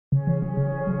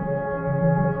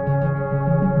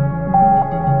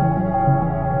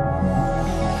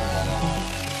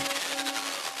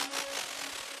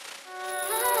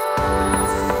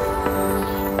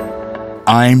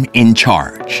I'm in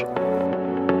charge.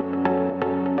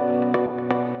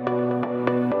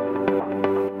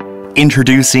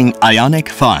 Introducing IONIQ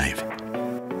 5,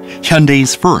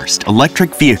 Hyundai's first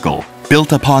electric vehicle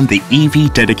built upon the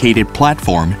EV dedicated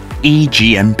platform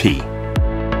E-GMP.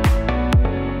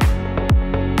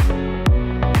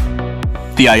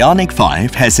 The IONIQ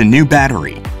 5 has a new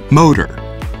battery, motor,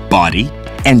 body,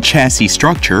 and chassis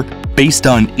structure based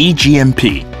on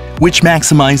E-GMP, which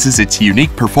maximizes its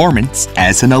unique performance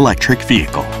as an electric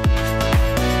vehicle.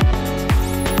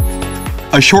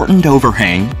 A shortened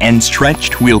overhang and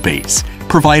stretched wheelbase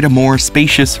provide a more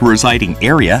spacious residing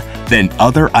area than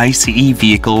other ICE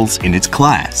vehicles in its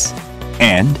class.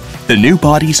 And the new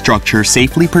body structure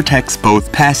safely protects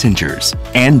both passengers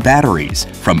and batteries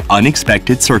from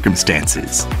unexpected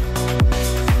circumstances.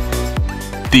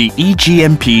 The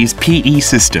E-GMP's PE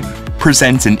system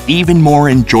presents an even more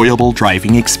enjoyable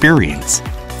driving experience,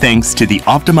 thanks to the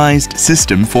optimized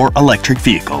system for electric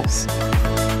vehicles.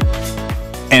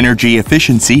 Energy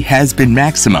efficiency has been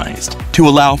maximized to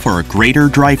allow for a greater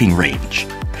driving range,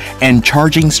 and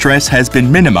charging stress has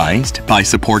been minimized by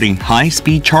supporting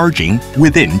high-speed charging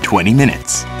within 20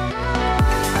 minutes.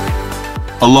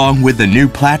 Along with the new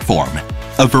platform,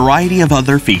 a variety of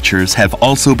other features have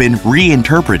also been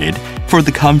reinterpreted for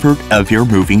the comfort of your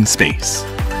moving space.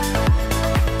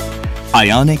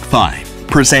 IONIQ 5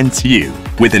 presents you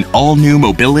with an all-new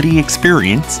mobility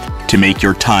experience to make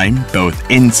your time both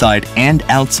inside and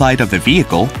outside of the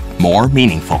vehicle more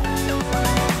meaningful.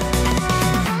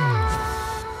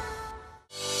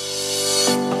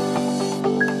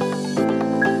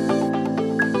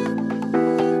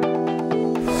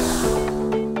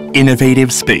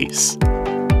 Innovative space.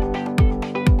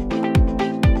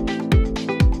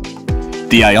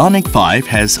 The IONIQ 5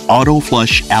 has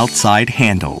auto-flush outside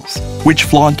handles, which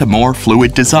flaunt a more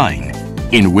fluid design,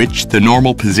 in which the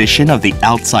normal position of the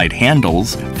outside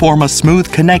handles form a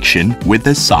smooth connection with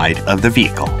the side of the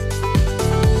vehicle.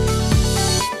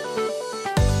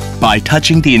 By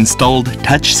touching the installed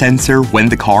touch sensor when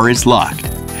the car is locked,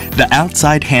 the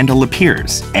outside handle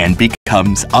appears and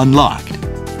becomes unlocked.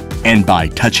 And by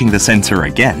touching the sensor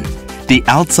again, the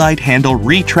outside handle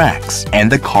retracts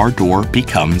and the car door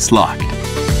becomes locked.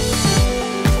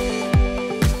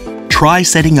 Try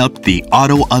setting up the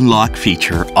auto unlock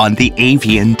feature on the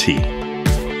AV&T.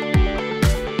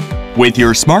 With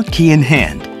your smart key in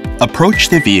hand, approach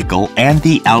the vehicle and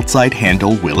the outside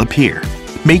handle will appear,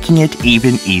 making it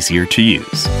even easier to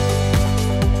use.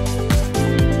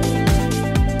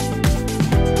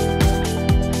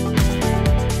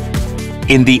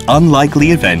 In the unlikely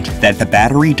event that the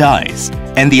battery dies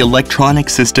and the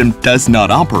electronic system does not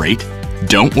operate,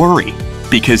 don't worry,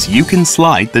 because you can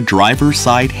slide the driver's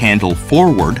side handle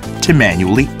forward to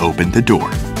manually open the door.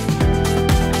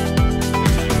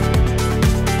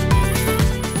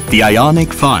 The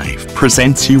IONIQ 5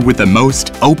 presents you with the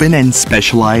most open and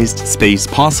specialized space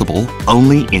possible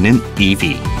only in an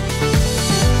EV.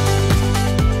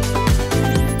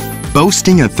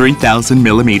 Boasting a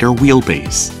 3,000mm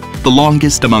wheelbase, the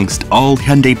longest amongst all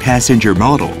Hyundai passenger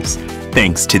models,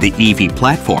 thanks to the EV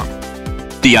platform,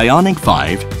 the IONIQ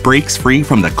 5 breaks free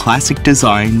from the classic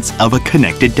designs of a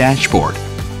connected dashboard,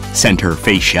 center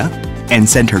fascia, and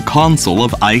center console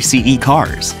of ICE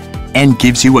cars, and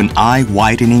gives you an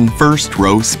eye-widening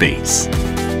first-row space.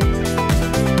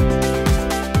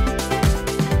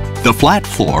 The flat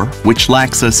floor, which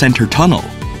lacks a center tunnel,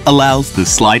 allows the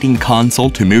sliding console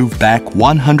to move back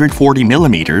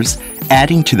 140mm,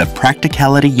 adding to the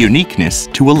practicality uniqueness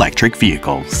to electric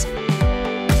vehicles.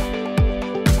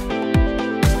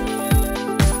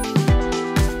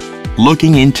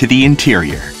 Looking into the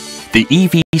interior, the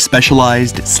EV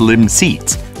specialized slim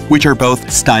seats, which are both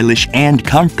stylish and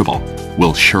comfortable,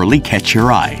 will surely catch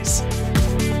your eyes.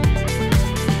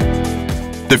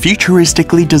 The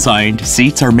futuristically designed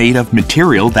seats are made of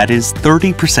material that is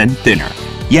 30% thinner,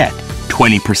 yet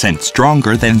 20%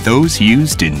 stronger than those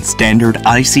used in standard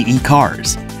ICE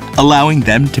cars, allowing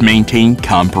them to maintain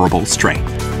comparable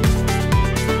strength.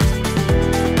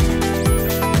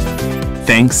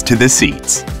 Thanks to the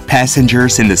seats,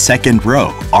 passengers in the second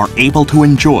row are able to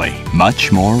enjoy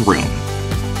much more room.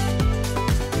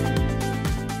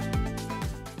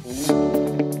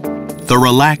 The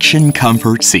Relaxion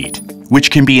Comfort Seat,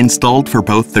 which can be installed for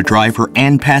both the driver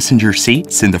and passenger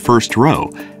seats in the first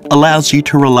row, allows you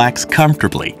to relax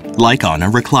comfortably, like on a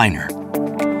recliner.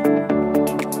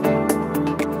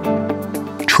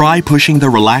 Try pushing the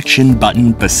Relaxion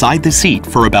button beside the seat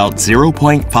for about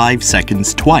 0.5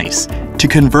 seconds twice to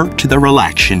convert to the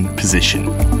Relaxion position.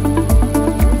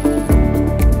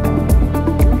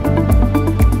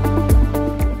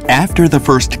 After the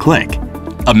first click,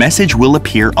 A message will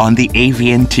appear on the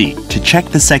AVNT to check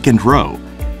the second row,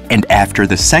 and after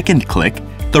the second click,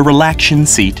 the relaxation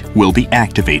seat will be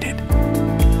activated.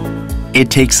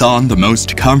 It takes on the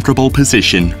most comfortable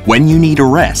position when you need a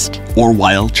rest or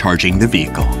while charging the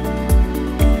vehicle.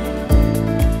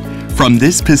 From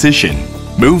this position,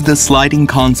 move the sliding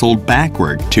console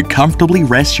backward to comfortably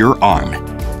rest your arm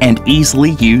and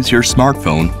easily use your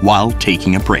smartphone while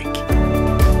taking a break.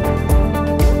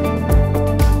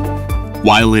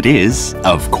 While it is,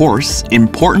 of course,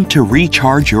 important to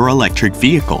recharge your electric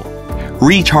vehicle,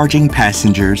 recharging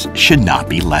passengers should not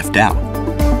be left out.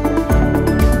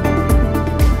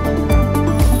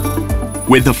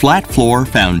 With a flat floor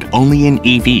found only in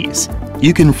EVs,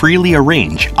 you can freely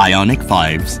arrange IONIQ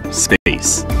 5's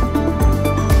space.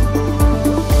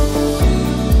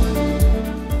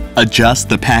 Adjust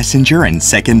the passenger and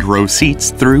second row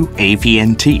seats through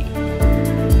AVNT.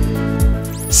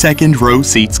 Second row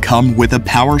seats come with a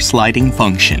power sliding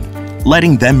function,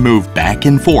 letting them move back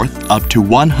and forth up to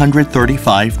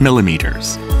 135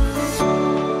 millimeters.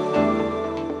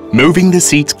 Moving the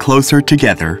seats closer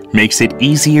together makes it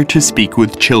easier to speak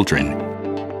with children.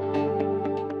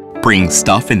 Bring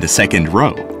stuff in the second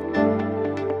row,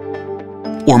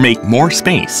 or make more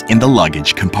space in the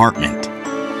luggage compartment.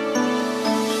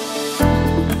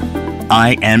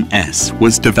 IMS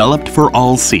was developed for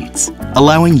all seats,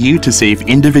 allowing you to save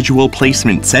individual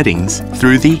placement settings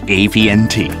through the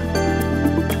AVNT.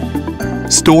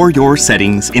 Store your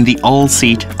settings in the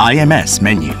all-seat IMS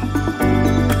menu.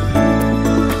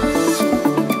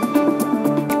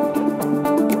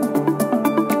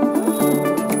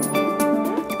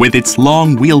 With its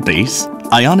long wheelbase,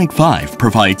 IONIQ 5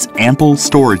 provides ample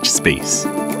storage space.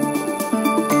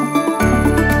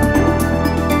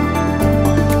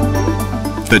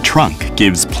 The trunk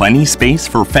gives plenty space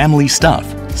for family stuff,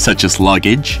 such as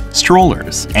luggage,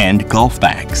 strollers, and golf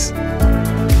bags.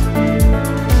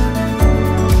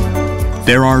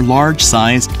 There are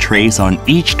large-sized trays on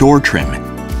each door trim,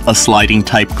 a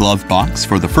sliding-type glove box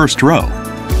for the first row,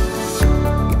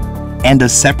 and a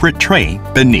separate tray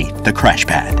beneath the crash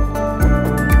pad.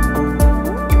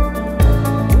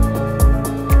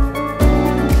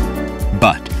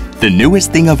 But the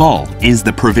newest thing of all is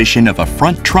the provision of a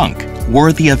front trunk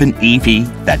worthy of an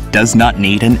EV that does not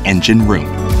need an engine room.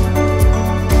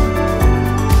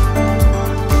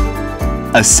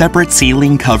 A separate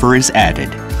ceiling cover is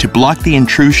added to block the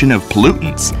intrusion of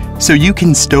pollutants so you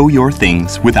can stow your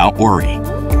things without worry.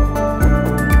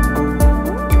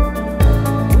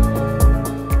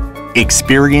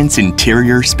 Experience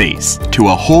interior space to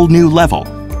a whole new level,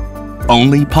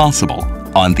 only possible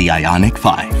on the IONIQ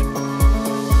 5.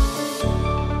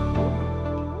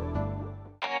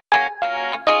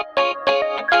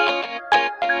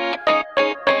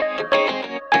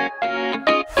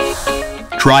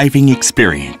 Driving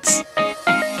experience.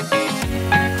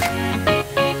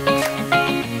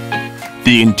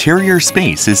 The interior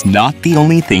space is not the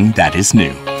only thing that is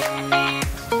new.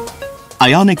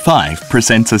 IONIQ 5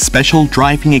 presents a special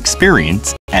driving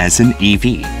experience as an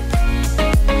EV.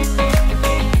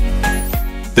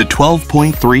 The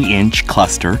 12.3-inch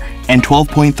cluster and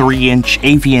 12.3-inch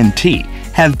AVNT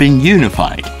have been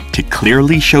unified to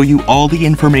clearly show you all the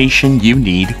information you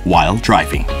need while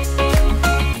driving.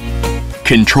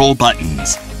 Control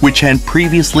buttons, which had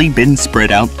previously been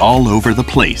spread out all over the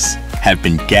place, have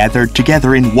been gathered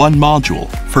together in one module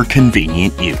for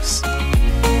convenient use.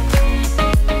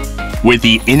 With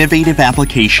the innovative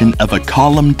application of a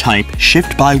column-type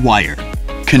shift-by-wire,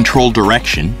 control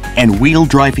direction and wheel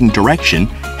driving direction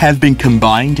have been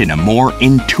combined in a more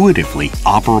intuitively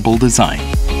operable design.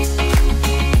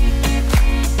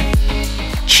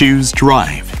 Choose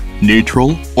drive,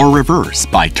 neutral, or reverse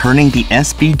by turning the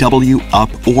SBW up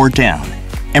or down,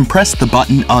 and press the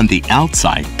button on the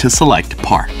outside to select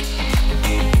park.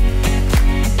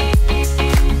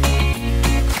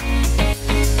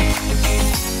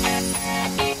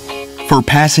 For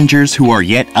passengers who are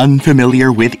yet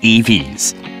unfamiliar with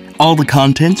EVs, all the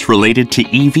contents related to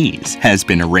EVs has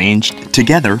been arranged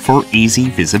together for easy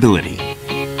visibility.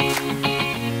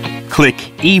 Click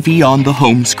EV on the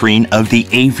home screen of the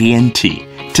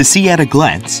AVNT to see at a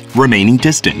glance remaining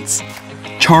distance,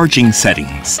 charging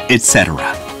settings, etc.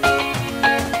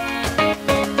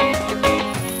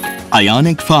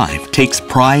 IONIQ 5 takes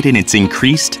pride in its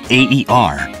increased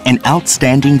AER and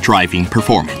outstanding driving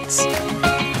performance.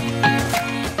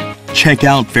 Check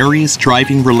out various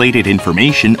driving-related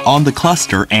information on the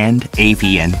cluster and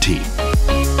AVNT.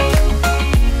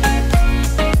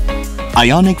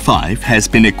 IONIQ 5 has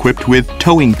been equipped with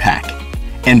towing pack,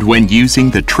 and when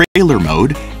using the trailer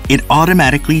mode, it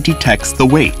automatically detects the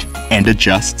weight and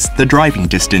adjusts the driving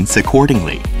distance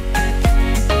accordingly.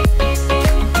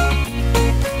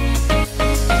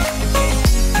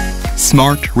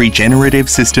 Smart Regenerative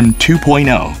System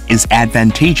 2.0 is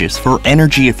advantageous for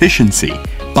energy efficiency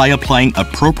by applying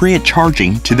appropriate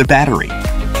charging to the battery.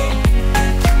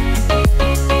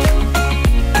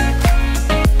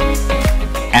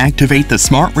 Activate the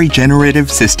Smart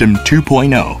Regenerative System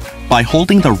 2.0 by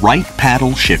holding the right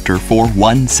paddle shifter for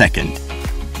 1 second.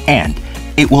 And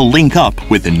it will link up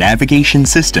with the navigation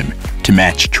system to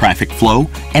match traffic flow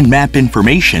and map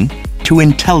information to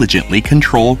intelligently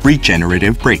control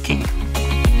regenerative braking.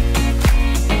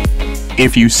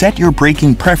 If you set your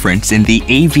braking preference in the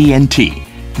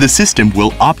AVNT, the system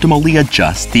will optimally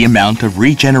adjust the amount of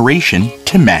regeneration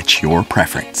to match your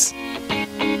preference.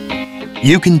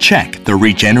 You can check the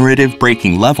regenerative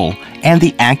braking level and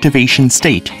the activation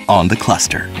state on the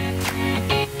cluster.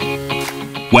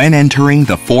 When entering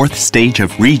the 4th stage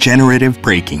of regenerative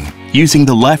braking using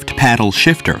the left paddle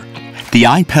shifter, the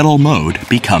iPedal mode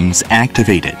becomes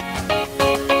activated.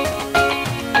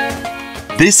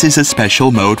 This is a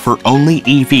special mode for only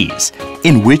EVs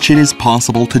in which it is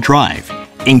possible to drive,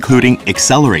 including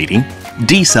accelerating,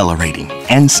 decelerating,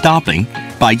 and stopping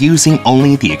by using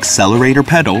only the accelerator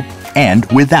pedal and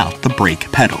without the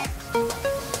brake pedal.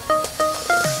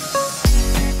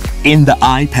 In the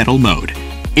iPedal mode,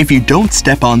 if you don't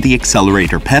step on the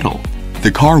accelerator pedal,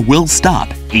 the car will stop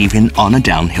even on a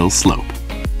downhill slope.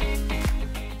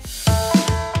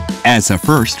 As a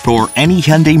first for any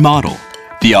Hyundai model,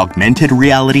 the Augmented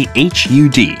Reality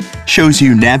HUD shows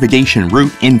you navigation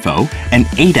route info and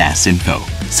ADAS info,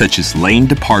 such as lane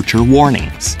departure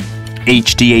warnings,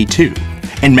 HDA2,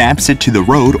 and maps it to the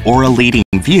road or a leading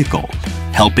vehicle,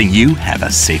 helping you have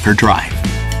a safer drive.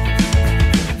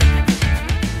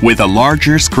 With a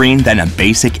larger screen than a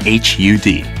basic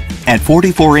HUD, at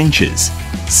 44 inches,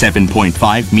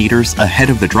 7.5 meters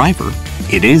ahead of the driver,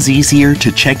 it is easier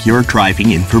to check your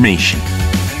driving information.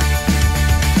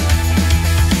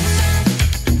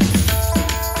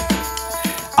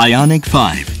 IONIQ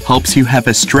 5 helps you have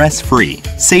a stress-free,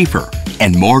 safer,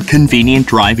 and more convenient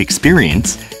drive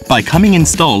experience by coming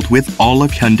installed with all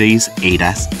of Hyundai's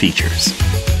ADAS features.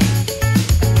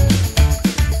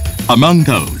 Among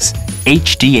those,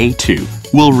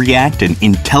 HDA2 will react and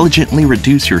intelligently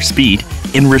reduce your speed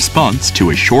in response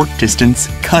to a short-distance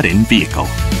cut-in vehicle.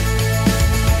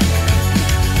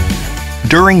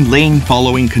 During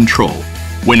lane-following control,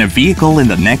 when a vehicle in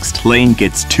the next lane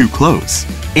gets too close,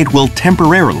 it will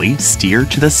temporarily steer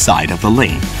to the side of the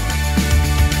lane.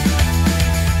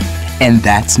 And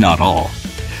that's not all.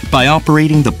 By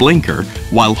operating the blinker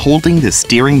while holding the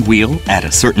steering wheel at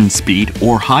a certain speed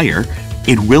or higher,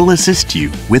 it will assist you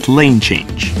with lane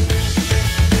change.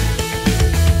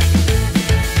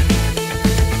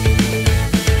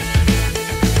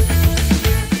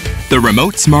 The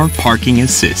Remote Smart Parking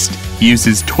Assist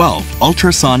uses 12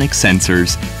 ultrasonic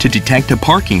sensors to detect a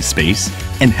parking space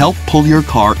and help pull your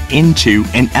car into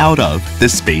and out of the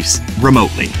space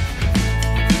remotely.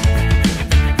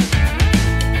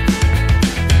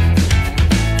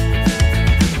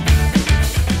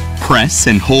 Press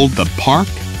and hold the Park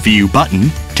View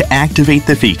button to activate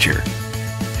the feature.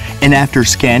 And after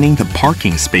scanning the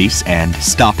parking space and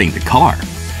stopping the car,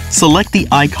 select the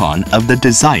icon of the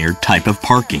desired type of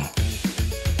parking.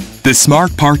 The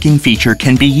Smart Parking feature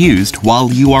can be used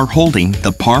while you are holding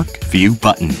the Park View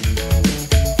button.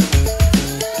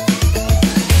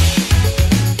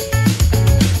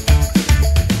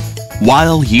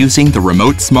 While using the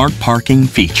Remote Smart Parking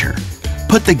feature,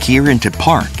 put the gear into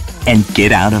park and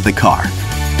get out of the car.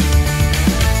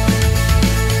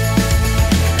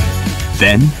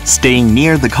 Then, staying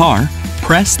near the car,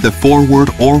 press the forward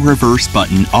or reverse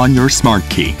button on your smart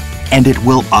key, and it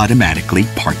will automatically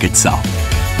park itself.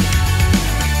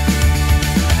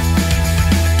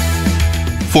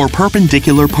 For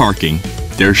perpendicular parking,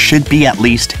 there should be at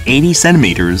least 80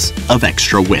 centimeters of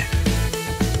extra width.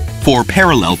 For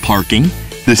parallel parking,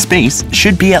 the space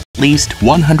should be at least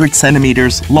 100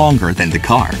 centimeters longer than the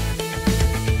car.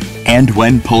 And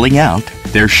when pulling out,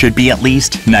 there should be at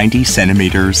least 90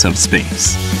 centimeters of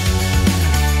space.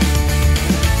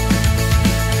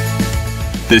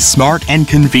 The smart and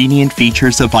convenient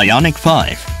features of IONIQ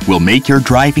 5 will make your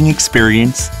driving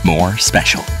experience more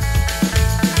special.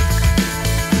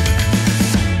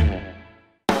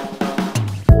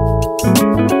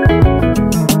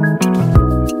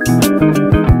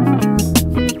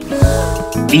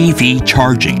 EV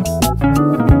charging.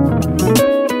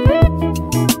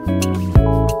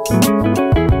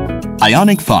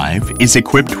 IONIQ 5 is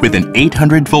equipped with an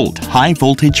 800-volt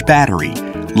high-voltage battery,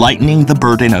 lightening the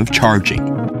burden of charging.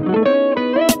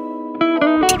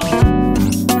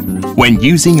 When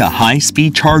using a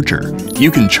high-speed charger,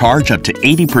 you can charge up to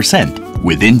 80%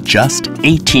 within just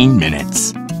 18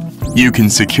 minutes. You can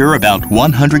secure about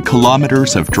 100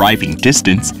 kilometers of driving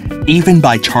distance even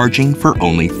by charging for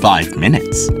only 5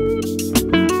 minutes.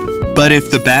 But if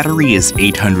the battery is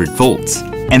 800 volts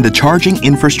and the charging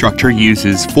infrastructure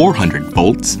uses 400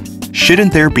 volts,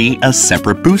 shouldn't there be a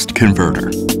separate boost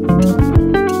converter?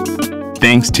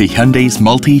 Thanks to Hyundai's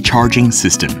multi-charging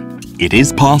system, it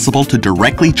is possible to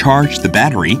directly charge the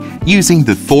battery using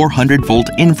the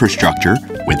 400-volt infrastructure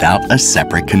without a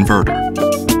separate converter.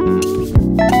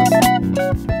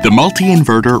 The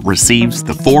multi-inverter receives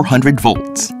the 400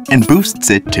 volts and boosts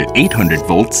it to 800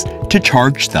 volts to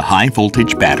charge the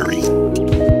high-voltage battery.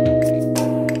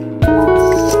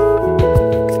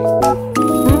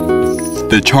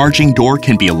 The charging door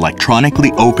can be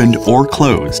electronically opened or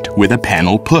closed with a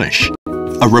panel push,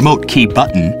 a remote key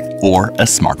button, or a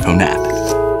smartphone app.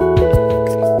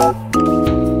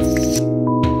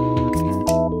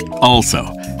 Also,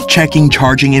 checking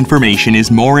charging information is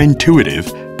more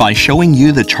intuitive by showing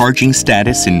you the charging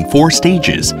status in 4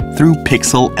 stages through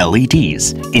pixel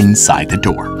LEDs inside the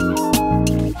door.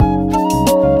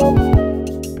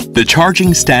 The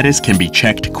charging status can be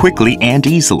checked quickly and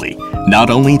easily, not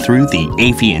only through the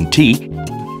AV&T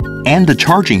and the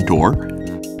charging door,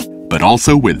 but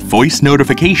also with voice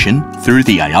notification through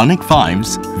the IONIQ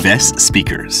 5's VES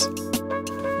speakers.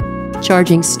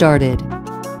 Charging started.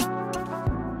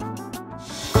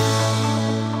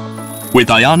 With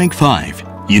IONIQ 5,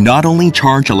 you not only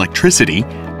charge electricity,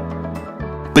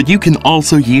 but you can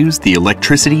also use the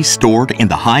electricity stored in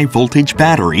the high-voltage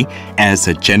battery as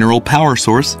a general power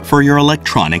source for your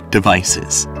electronic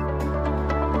devices.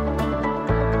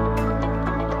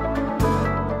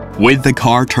 With the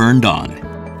car turned on,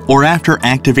 or after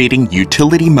activating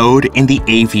utility mode in the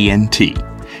AV&T,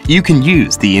 you can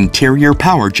use the interior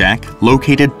power jack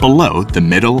located below the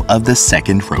middle of the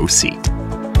second row seat.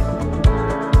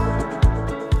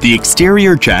 The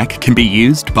exterior jack can be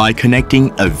used by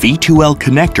connecting a V2L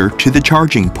connector to the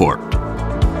charging port.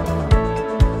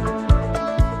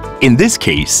 In this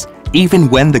case, even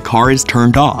when the car is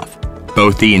turned off,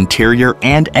 both the interior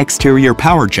and exterior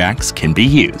power jacks can be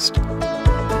used.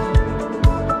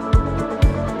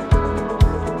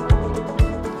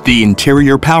 The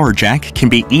interior power jack can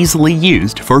be easily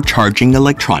used for charging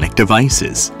electronic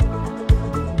devices.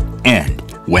 And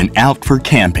when out for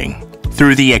camping,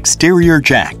 through the exterior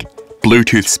jack,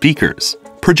 Bluetooth speakers,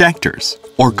 projectors,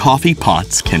 or coffee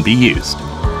pots can be used.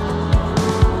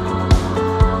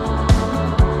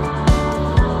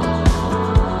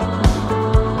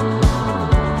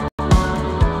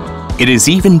 It is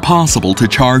even possible to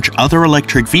charge other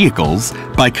electric vehicles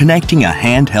by connecting a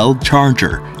handheld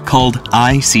charger called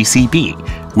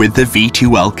iCCB with the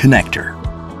V2L connector.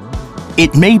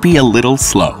 It may be a little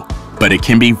slow, but it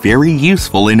can be very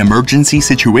useful in emergency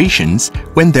situations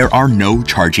when there are no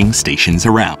charging stations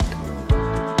around.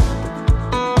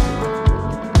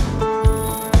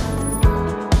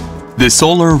 The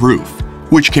solar roof,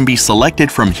 which can be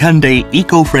selected from Hyundai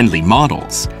eco-friendly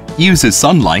models, uses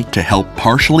sunlight to help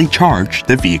partially charge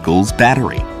the vehicle's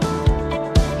battery.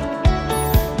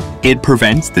 It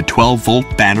prevents the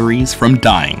 12-volt batteries from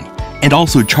dying and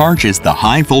also charges the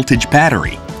high-voltage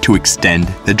battery to extend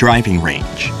the driving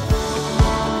range.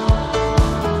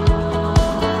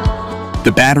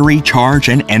 The battery charge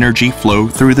and energy flow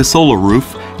through the solar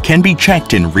roof can be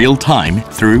checked in real time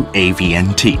through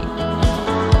AV&T.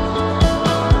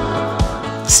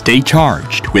 Stay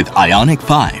charged with IONIQ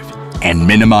 5 and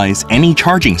minimize any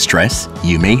charging stress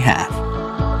you may have.